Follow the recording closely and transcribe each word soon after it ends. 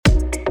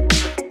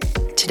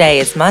Today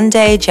is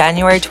Monday,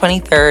 January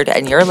 23rd,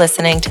 and you're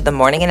listening to the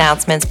Morning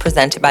Announcements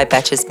presented by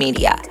Betches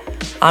Media.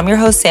 I'm your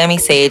host, Sammy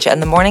Sage,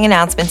 and the Morning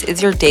Announcements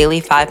is your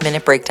daily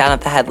 5-minute breakdown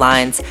of the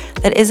headlines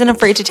that isn't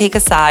afraid to take a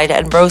side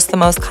and roast the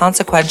most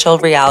consequential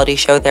reality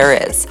show there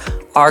is,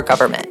 our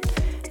government.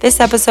 This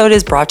episode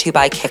is brought to you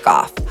by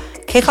Kickoff.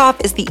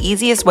 Kickoff is the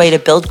easiest way to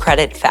build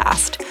credit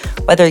fast.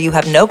 Whether you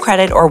have no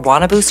credit or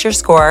want to boost your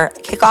score,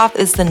 Kickoff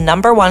is the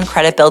 #1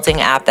 credit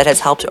building app that has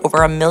helped over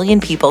 1 million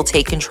people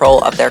take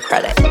control of their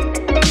credit.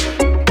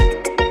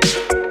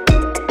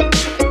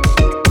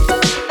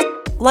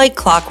 Like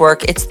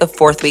clockwork, it's the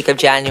 4th week of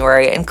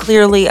January, and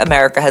clearly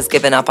America has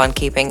given up on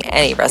keeping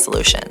any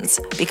resolutions,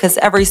 because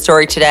every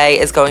story today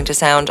is going to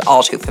sound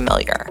all too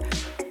familiar.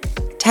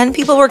 10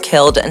 people were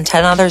killed and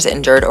 10 others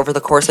injured over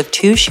the course of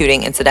 2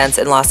 shooting incidents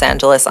in Los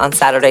Angeles on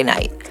Saturday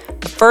night.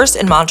 The first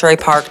in Monterey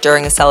Park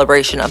during a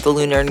celebration of the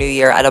Lunar New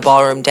Year at a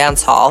ballroom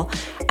dance hall,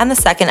 and the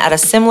second at a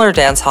similar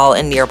dance hall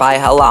in nearby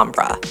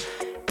Alhambra.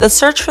 The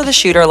search for the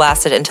shooter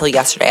lasted until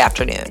yesterday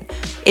afternoon.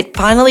 It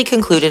finally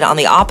concluded on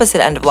the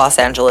opposite end of Los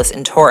Angeles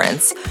in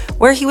Torrance,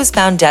 where he was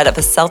found dead of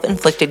a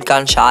self-inflicted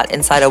gunshot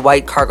inside a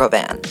white cargo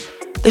van.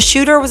 The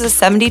shooter was a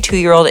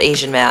 72-year-old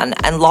Asian man,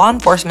 and law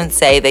enforcement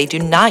say they do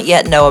not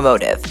yet know a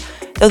motive,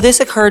 though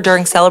this occurred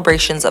during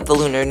celebrations of the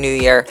Lunar New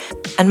Year,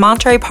 and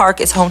Monterey Park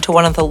is home to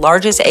one of the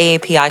largest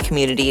AAPI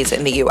communities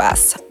in the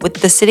U.S., with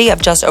the city of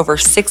just over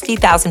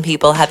 60,000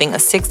 people having a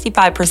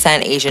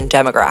 65% Asian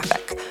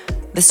demographic.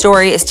 The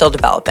story is still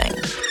developing.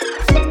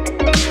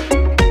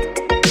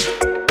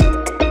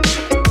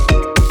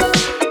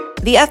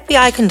 The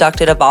FBI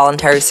conducted a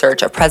voluntary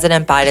search of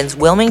President Biden's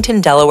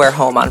Wilmington, Delaware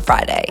home on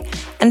Friday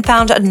and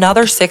found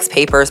another 6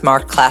 papers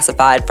marked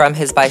classified from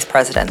his vice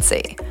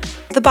presidency.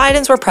 The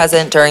Bidens were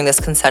present during this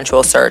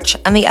consensual search,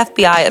 and the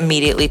FBI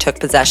immediately took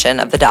possession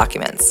of the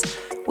documents.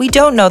 We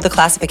don't know the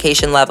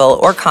classification level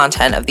or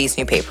content of these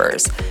new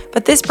papers,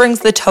 but this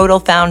brings the total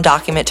found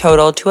document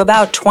total to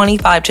about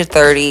 25 to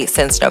 30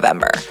 since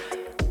November.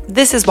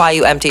 This is why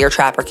you empty your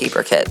Trapper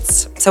Keeper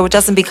kits, so it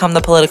doesn't become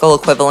the political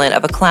equivalent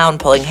of a clown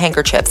pulling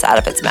handkerchiefs out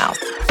of its mouth.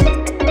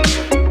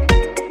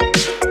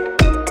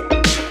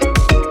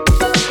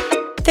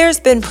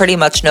 There's been pretty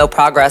much no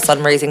progress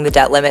on raising the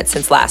debt limit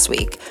since last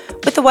week,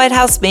 with the White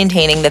House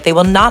maintaining that they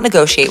will not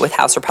negotiate with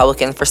House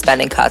Republicans for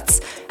spending cuts,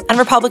 and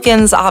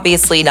Republicans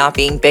obviously not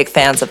being big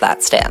fans of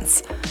that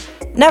stance.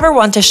 Never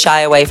one to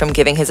shy away from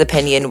giving his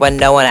opinion when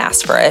no one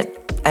asked for it,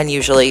 and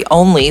usually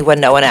only when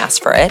no one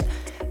asked for it,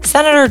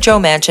 Senator Joe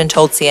Manchin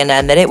told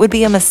CNN that it would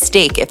be a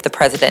mistake if the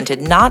president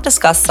did not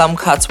discuss some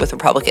cuts with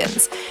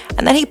Republicans,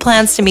 and that he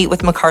plans to meet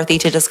with McCarthy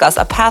to discuss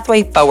a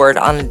pathway forward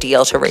on a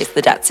deal to raise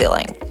the debt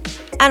ceiling.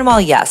 And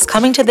while yes,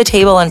 coming to the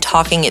table and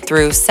talking it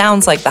through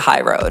sounds like the high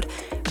road,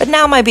 but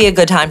now might be a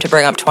good time to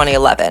bring up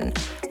 2011,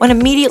 when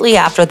immediately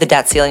after the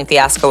debt ceiling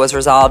fiasco was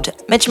resolved,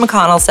 Mitch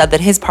McConnell said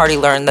that his party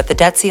learned that the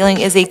debt ceiling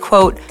is a,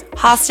 quote,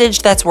 hostage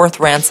that's worth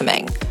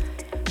ransoming.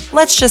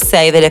 Let's just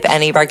say that if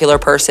any regular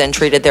person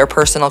treated their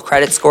personal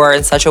credit score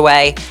in such a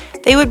way,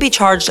 they would be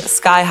charged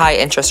sky-high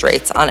interest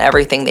rates on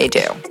everything they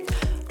do.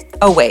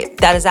 Oh wait,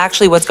 that is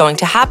actually what's going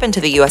to happen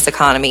to the U.S.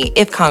 economy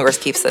if Congress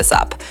keeps this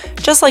up,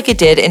 just like it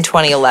did in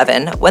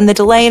 2011, when the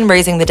delay in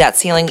raising the debt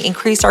ceiling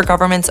increased our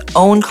government's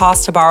own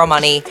cost to borrow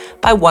money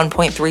by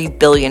 $1.3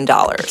 billion.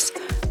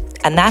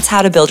 And that's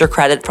how to build your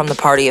credit from the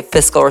party of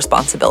fiscal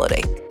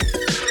responsibility.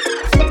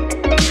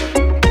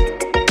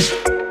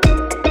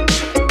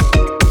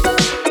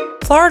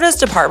 Florida's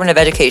Department of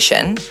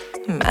Education,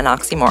 an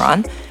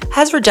oxymoron,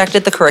 has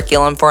rejected the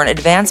curriculum for an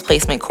advanced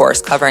placement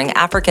course covering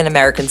African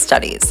American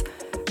studies.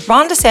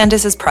 Ron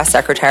DeSantis' press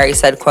secretary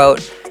said,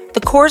 quote,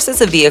 "The course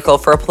is a vehicle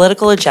for a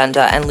political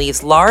agenda and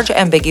leaves large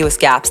ambiguous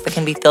gaps that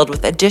can be filled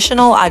with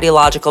additional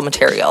ideological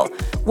material,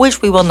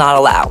 which we will not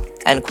allow,"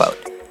 end quote.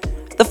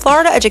 The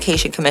Florida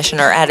Education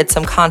Commissioner added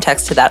some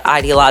context to that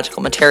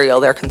ideological material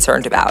they're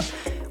concerned about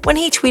when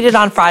he tweeted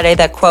on Friday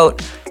that,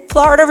 quote,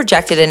 "Florida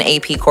rejected an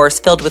AP course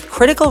filled with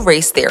critical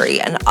race theory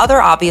and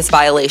other obvious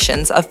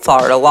violations of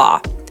Florida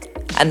law."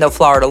 And though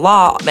Florida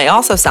law may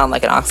also sound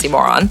like an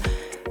oxymoron,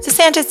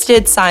 DeSantis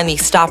did sign the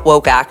Stop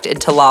Woke Act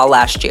into law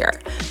last year,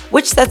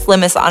 which sets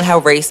limits on how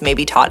race may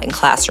be taught in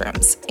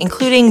classrooms,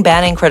 including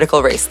banning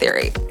critical race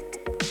theory.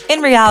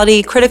 In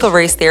reality, critical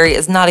race theory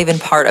is not even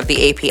part of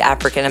the AP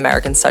African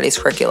American Studies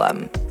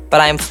curriculum,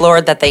 but I am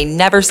floored that they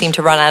never seem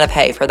to run out of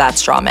hay for that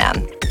straw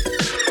man.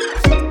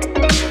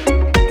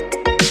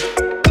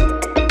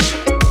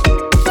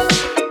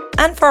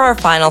 And for our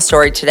final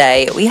story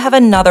today, we have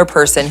another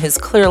person who's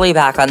clearly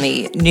back on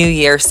the New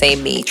Year,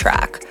 Same Me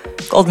track,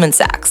 Goldman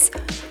Sachs.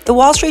 The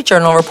Wall Street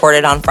Journal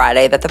reported on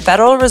Friday that the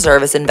Federal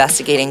Reserve is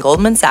investigating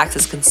Goldman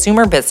Sachs'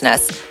 consumer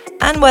business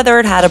and whether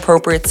it had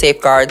appropriate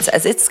safeguards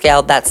as it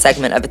scaled that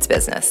segment of its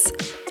business.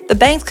 The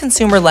bank's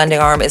consumer lending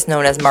arm is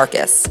known as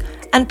Marcus,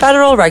 and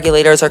federal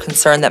regulators are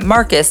concerned that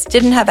Marcus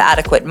didn't have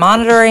adequate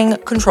monitoring,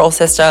 control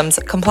systems,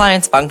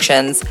 compliance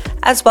functions,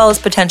 as well as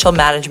potential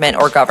management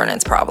or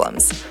governance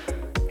problems.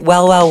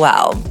 Well,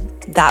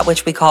 that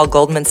which we call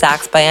Goldman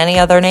Sachs by any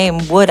other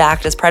name would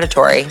act as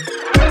predatory.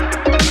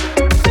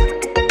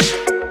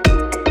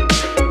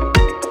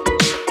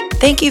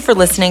 Thank you for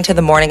listening to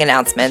the morning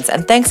announcements,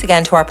 and thanks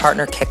again to our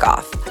partner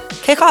Kickoff.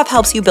 Kickoff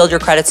helps you build your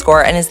credit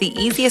score and is the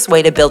easiest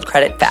way to build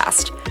credit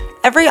fast.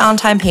 Every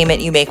on-time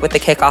payment you make with the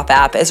Kickoff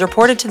app is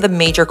reported to the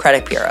major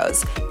credit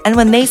bureaus, and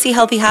when they see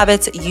healthy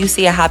habits, you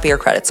see a happier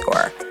credit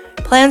score.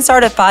 Plans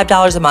start at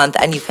 $5 a month,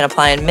 and you can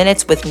apply in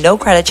minutes with no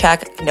credit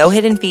check, no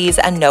hidden fees,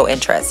 and no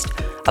interest.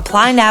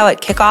 Apply now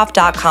at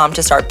kickoff.com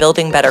to start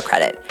building better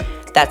credit.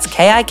 That's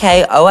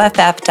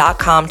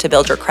KIKOFF.com to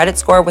build your credit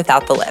score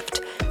without the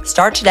lift.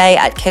 Start today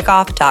at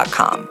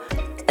kickoff.com.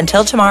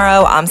 Until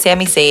tomorrow, I'm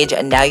Sammy Sage,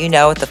 and now you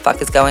know what the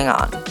fuck is going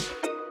on.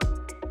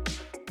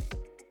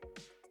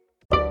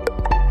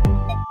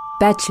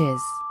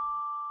 Betches.